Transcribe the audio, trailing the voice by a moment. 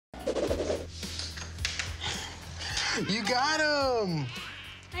You got him.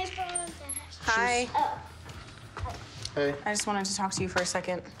 Hi. Hey. I just wanted to talk to you for a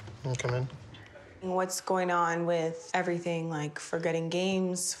second. Come in. What's going on with everything, like forgetting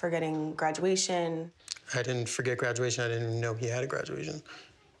games, forgetting graduation? I didn't forget graduation. I didn't even know he had a graduation.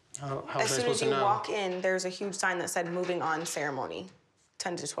 How was I As soon supposed as you to know? walk in, there's a huge sign that said moving on ceremony,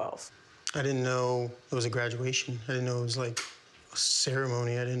 10 to 12. I didn't know it was a graduation. I didn't know it was like a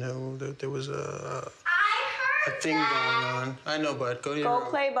ceremony. I didn't know that there was a thing going on. I know, bud. Go to your room. Go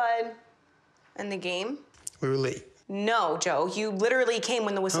play, bud. And the game? We were late. No, Joe. You literally came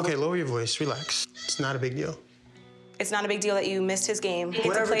when the whistle. Okay, lower your voice. Relax. It's not a big deal. It's not a big deal that you missed his game. He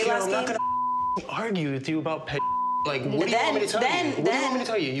Whatever, play kid, last I'm not game. gonna argue with you about pet. Like, what do you want me to tell you? What do you want me to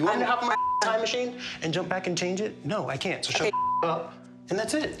tell you? You want me to hop on my time machine and jump back and change it? No, I can't. So shut up, and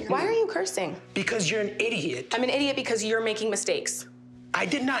that's it. Why are you cursing? Because you're an idiot. I'm an idiot because you're making mistakes. I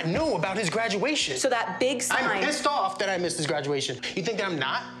did not know about his graduation. So that big sign. I'm pissed off that I missed his graduation. You think that I'm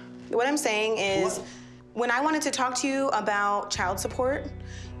not? What I'm saying is, What? when I wanted to talk to you about child support,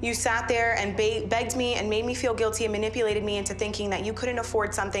 you sat there and begged me and made me feel guilty and manipulated me into thinking that you couldn't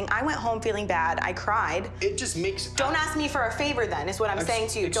afford something. I went home feeling bad. I cried. It just makes... Don't ask me for a favor then, is what I'm saying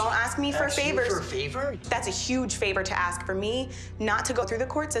to you. Don't ask me for favors. For a favor? That's a huge favor to ask for me not to go through the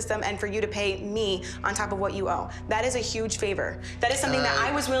court system and for you to pay me on top of what you owe. That is a huge favor. That is something that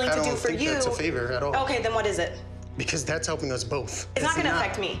I was willing to do for you. I don't think that's a favor at all. Okay, then what is it? Because that's helping us both. It's not gonna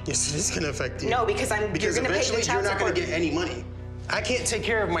affect me. Yes, it is gonna affect you. No, because you're gonna pay the child support. Because eventually you're not gonna get any money. I can't take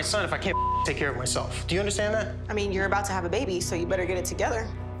care of my son if I can't take care of myself. Do you understand that? I mean, you're about to have a baby, so you better get it together.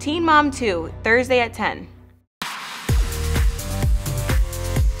 Teen Mom 2, Thursday at 10.